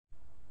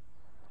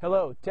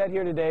Hello, Ted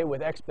here today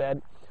with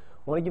Exped. I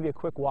want to give you a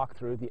quick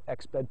walkthrough the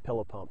Exped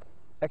pillow pump.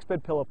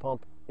 Exped pillow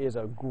pump is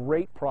a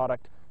great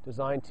product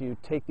designed to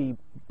take the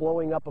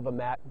blowing up of a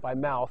mat by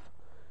mouth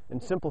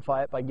and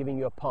simplify it by giving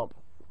you a pump.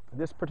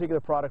 This particular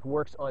product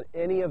works on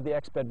any of the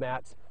Exped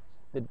mats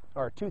that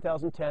are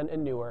 2010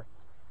 and newer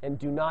and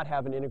do not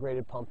have an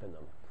integrated pump in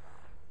them.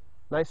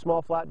 Nice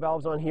small flat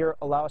valves on here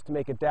allow us to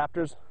make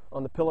adapters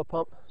on the pillow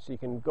pump, so you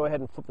can go ahead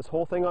and flip this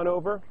whole thing on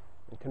over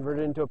and convert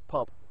it into a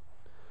pump.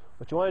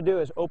 What you want to do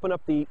is open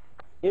up the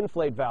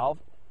inflate valve,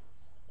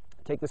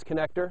 take this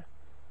connector,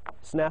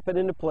 snap it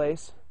into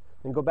place,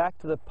 then go back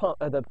to the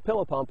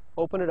pillow pump,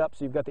 open it up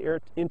so you've got the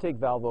air intake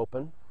valve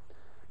open,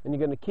 and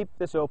you're going to keep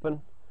this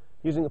open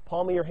using the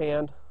palm of your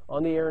hand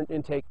on the air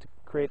intake to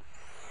create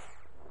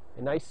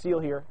a nice seal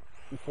here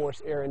and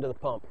force air into the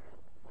pump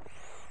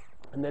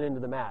and then into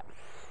the mat.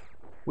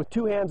 With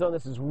two hands on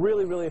this is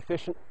really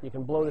efficient. You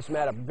can blow this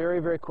mat up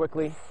very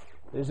quickly.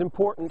 It is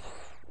important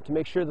to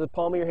make sure that the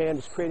palm of your hand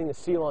is creating a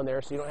seal on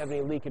there so you don't have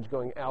any leakage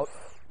going out.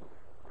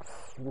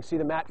 You can see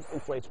the mat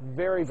inflates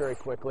very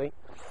quickly.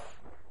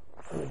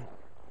 And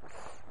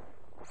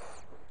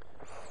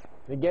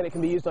again, it can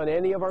be used on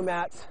any of our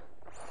mats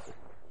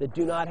that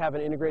do not have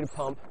an integrated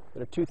pump,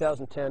 that are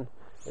 2010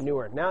 and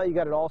newer. Now you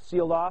got it all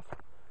sealed off.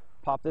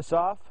 Pop this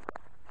off,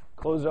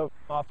 close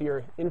off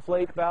your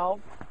inflate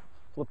valve,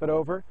 flip it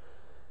over.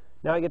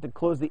 Now you get to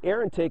close the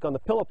air intake on the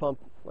pillow pump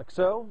like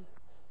so.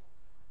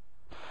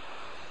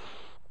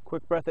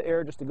 Quick breath of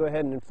air just to go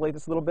ahead and inflate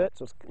this a little bit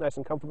so it's nice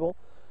and comfortable.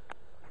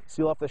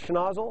 Seal off the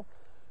schnozzle,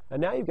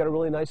 and now you've got a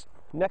really nice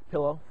neck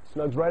pillow.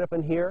 Snugs right up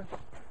in here.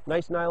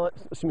 Nice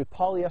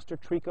polyester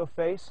tricot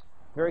face.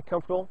 Very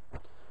comfortable.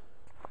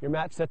 Your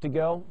mat's set to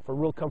go for a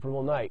real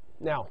comfortable night.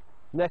 Now,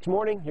 next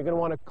morning you're going to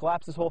want to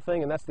collapse this whole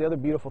thing, and that's the other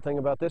beautiful thing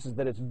about this, is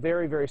that it's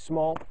very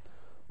small.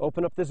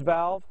 Open up this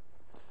valve,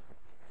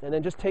 and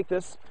then just take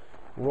this,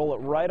 roll it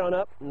right on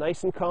up,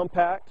 nice and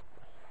compact,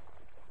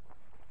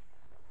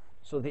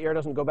 so the air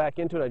doesn't go back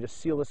into it. I just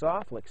seal this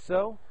off like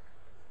so,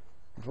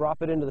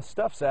 drop it into the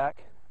stuff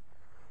sack,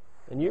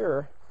 and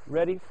you're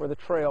ready for the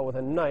trail with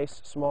a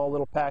nice small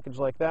little package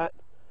like that.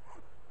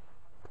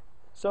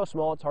 So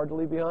small it's hard to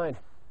leave behind.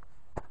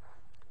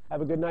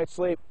 Have a good night's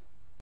sleep.